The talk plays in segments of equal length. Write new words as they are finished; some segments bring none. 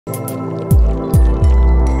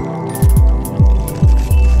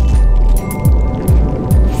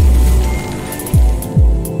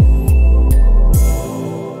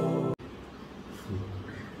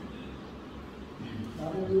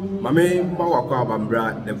Mame Mawaka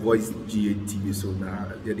Bambra, the voice GTV, so now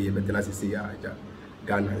the better say,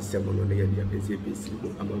 Ghana and seven on the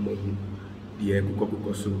PCPC, among the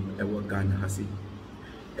Kuko so, and Ghana has it.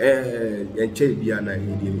 And Chebiana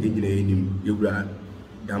in Yura,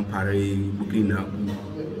 Dampare, Bukina,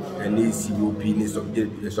 and this COP,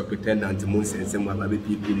 the superintendent, Mons and some other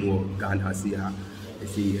people more Ghana has here. I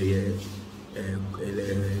see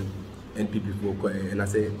NPP for, and I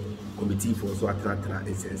say, committee for so Atlanta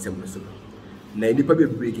and some so. Na nipa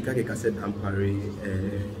bebree kika said Dampare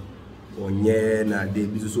onye na de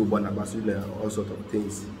bisu so bona basu na all sort of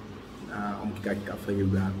things kika fa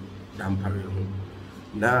yura Dampare ho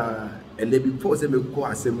na and before say me call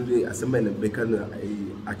assembly na beka na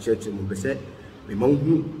a church mo be say me ma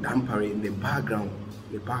hu Dampare in the background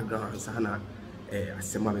sana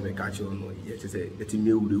asema be beka che no ye say etimi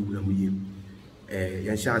ewura mu yim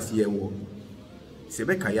yan chance ye wo se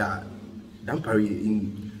beka ya Dampare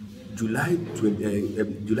in July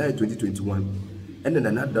 2021, and then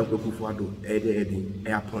another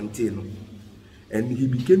Dampare appointed, and he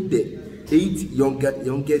became the 8th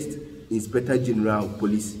youngest Inspector General of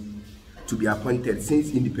Police to be appointed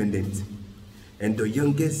since independence, and the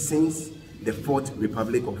youngest since the 4th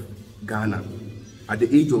Republic of Ghana at the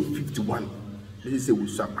age of 51. This is a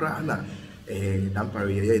Usakrana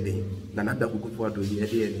Dampare Nanada Kukufuado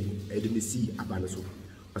Edmisi Abanaso.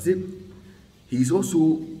 I said. He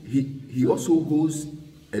also holds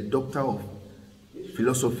a Doctor of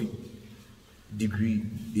Philosophy degree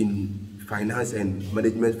in Finance and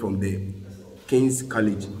Management from the King's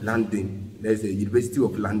College, London. There's the University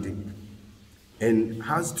of London, and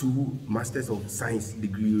has 2 Masters of Science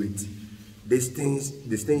degree with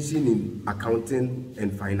distinction in Accounting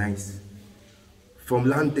and Finance from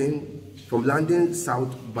London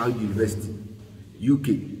South Bank University,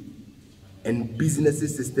 UK. And business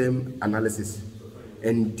system analysis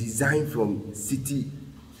and design from City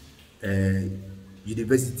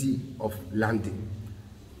University of London.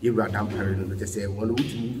 Ira Dampare no te say one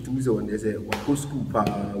to me so one say one school pa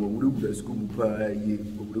one school pa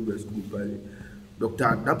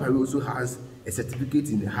Dr. Dampare also has a certificate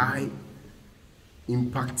in high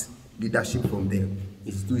impact leadership from the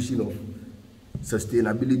Institution of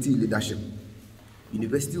Sustainability Leadership,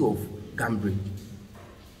 University of Cambridge,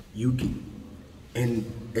 UK, and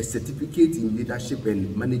a certificate in leadership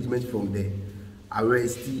and management from the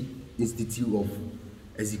RST Institute of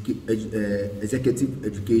Executive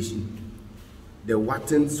Education, the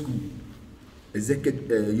Wharton School,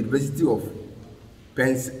 University of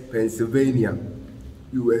Pennsylvania,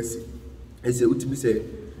 US. As a ultimate say,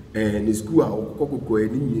 the school of Coco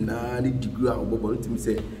and Nina degree of Bobo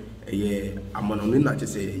say, I'm on not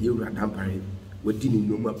just say, you're a Dampare. We didn't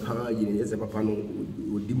know pa yes papa no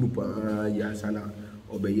odimu pa ya sana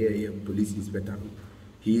obeye police inspector.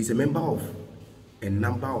 He is a member of a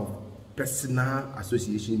number of personal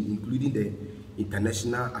associations, including the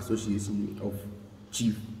International Association of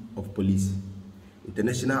Chief of Police,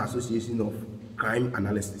 International Association of Crime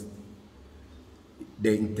Analysis,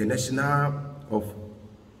 the International of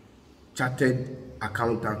Chartered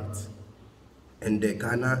Accountants, and the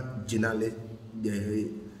Ghana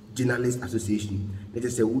Journalist Association. Let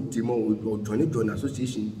us say ultimo or join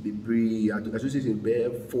association be association bear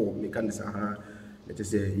 4 mechanics let us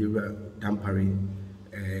say you Dampare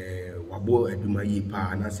wabo eduma yi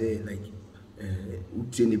pa and I say like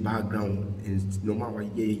the background and normal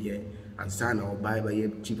and son or by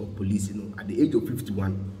chief of police, you know, at the age of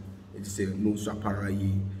 51. It is a no swapara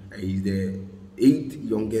is the 8th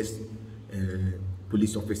youngest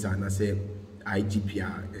police officer, and I say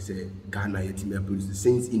IGP is a ghanaentertainment police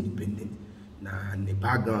since independent. Na the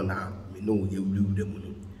background na me know you blue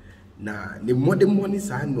them na the modern money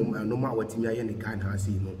say no matter what me aye ne Ghana has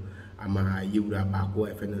no ama yewura baako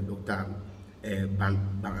e fe no Dr.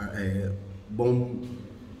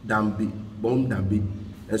 Bombande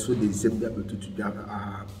and so the same that to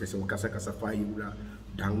person kasa fa yewura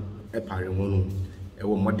dan e pare wono e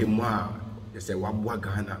wo modern mo a say waboa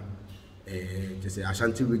Ghana just say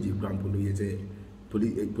Ashanti region grampo no ye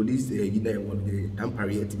police you know one the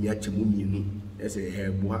Dampare at me achemu mienu say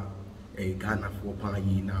boa Ghana for pa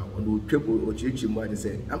yi na ono twebo o chichi mo de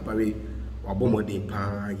say Dampare wabomode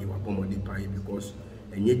pa yi wabomode pa yi because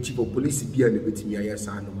enye chief of police bia na betimi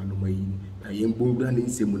ayesa no manoma yi na yembongra ne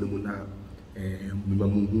nsemu no na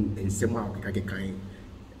mumamu ensemu a kekakekan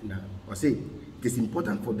na I say it is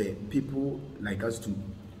important for the people like us to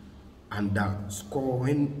underscore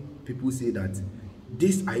when people say that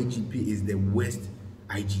this IGP is the worst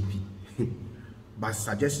IGP, but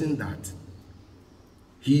suggesting that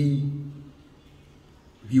he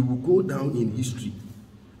will go down in history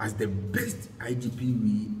as the best IGP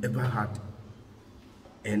we ever had.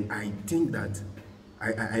 And I think that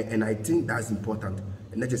I think that's important.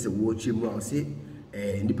 And not just a watch him. I'll say,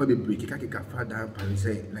 and the public break father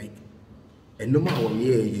say like a normal one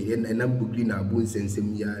and I'm green a bones and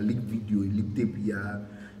some leak video, leak tape ya,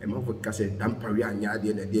 and my cassette Dampare and Yadi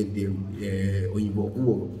and then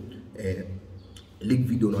Oyinbo leak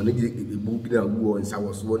video on the book and so I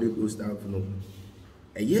was one of those stuff.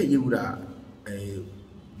 A year you would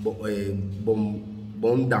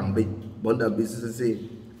Bombande business say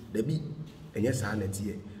the be and yes, I net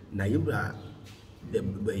here. Naibra the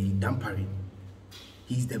Dampare.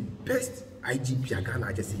 He's the best IGP I can.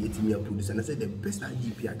 I just say 8 million producer, and I said the best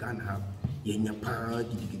IGP I can have. Yenya pan,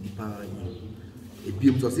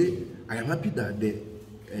 I am happy that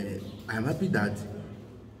I am happy that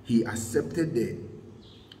he accepted the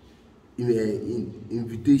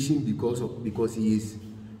invitation because he is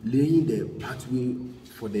laying the pathway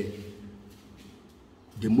for the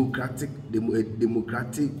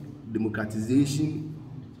democratization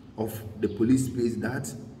of the police space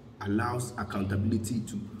that allows accountability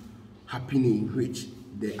to happen, in which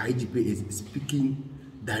the IGP is speaking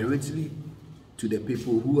directly to the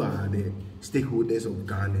people who are the stakeholders of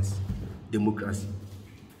Ghana's democracy,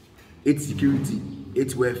 its security,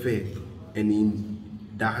 its welfare, and in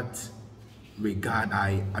that regard,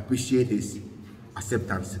 I appreciate his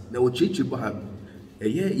acceptance. Now,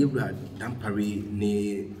 Dampare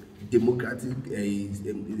ne democratic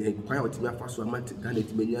quite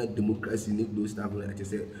ghanaentertainment democracy need those stuff like I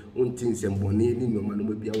say on things and bonnet no man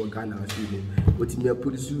will be our Ghana what me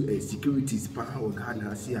produce securities power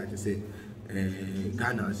Ghana see I say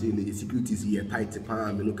Ghana say the securities here tight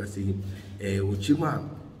power me look say Ochima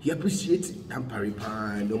he appreciate Dampare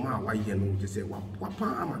pan no matter why you know to say what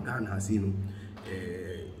power Ghana see no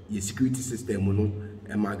security system no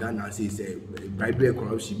and my Ghana says bribery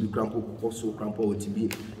corruption be crampo also crampo to be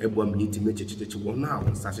a bomb to make church one now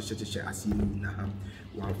on such a scene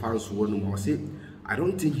one fans one more say I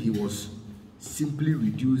don't think he was simply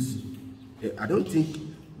reduced. I don't think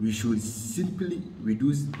we should simply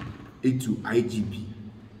reduce it to IGP.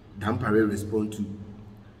 Dampare respond to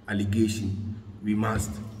allegation. We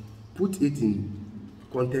must put it in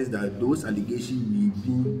context that those allegations will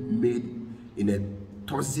be made in a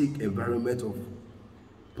toxic environment of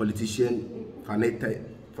politician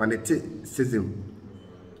fanaticism,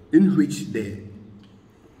 in which the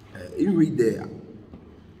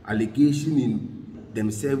allegation in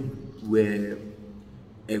themselves were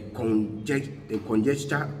a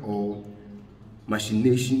conjecture or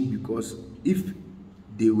machination, because if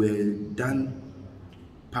they were done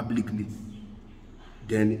publicly,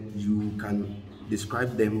 then you can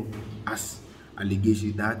describe them as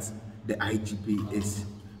allegations that the IGP is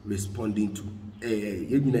responding to.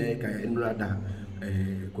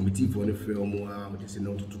 Committee for the film just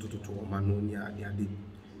no to manonia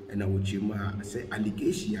and I would say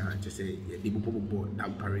allegation just say the board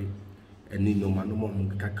Dampare and no man no more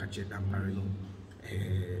catch it Dampare no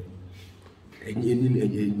and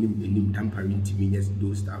Dampare to me yes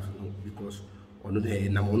those stuff no because on the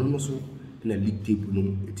no so in a league table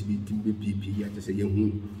no it be just say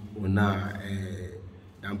you or na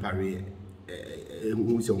Dampare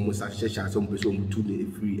who is almost a share some person to the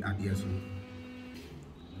free ideas.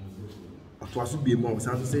 Be more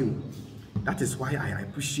same. That is why I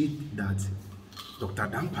appreciate that Dr.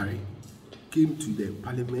 Dampare came to the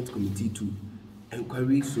Parliament Committee to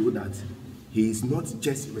inquiry so that he is not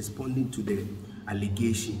just responding to the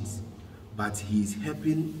allegations, but he is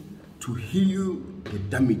helping to heal the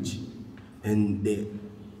damage and the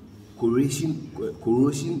corrosion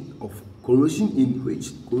in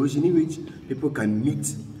which people can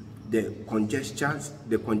meet the congestion,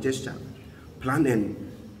 plan and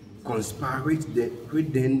conspire which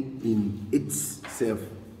then in itself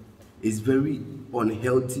is very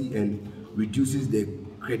unhealthy and reduces the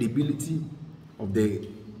credibility of the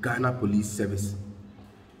Ghana Police Service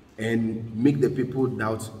and make the people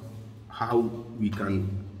doubt how we can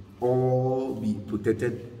all be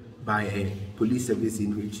protected by a police service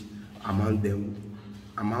in which among them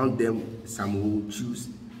some will choose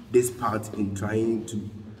this part in trying to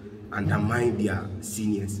undermine their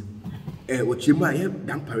seniors. Ochima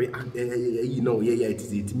Dampare you know it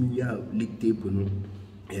is it me leak tape no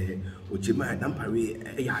Ochima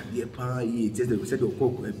Dampare dear pa it said the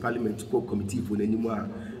Parliament committee for anymore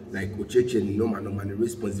like Ocheche no man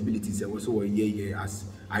responsibilities also as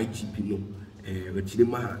IGP no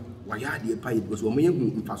Ochima why dear pa because we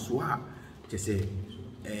in Faswa just say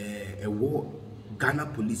a war Ghana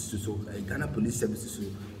police so Ghana police services so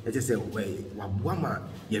I just say wabwama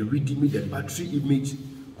you redeem the battery image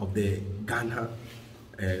of the Ghana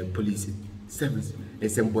police service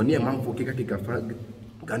esemboni amanfo keka fa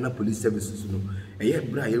Ghana police services no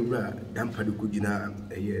bra Dampare ko gina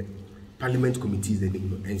parliament committees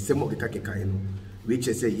and some of the keka no which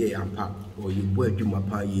say ampa or you boy adwuma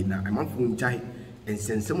pa ye na amanfo nchai and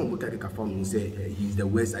send some of the keka fa no say he's the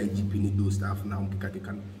West IGP need those staff now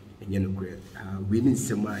keka no enye no kre we need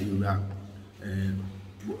some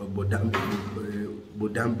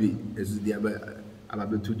Bombande as the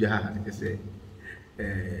ababetu jaha say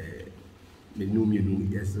menu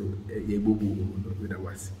yes so ye bobu with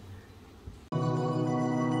us.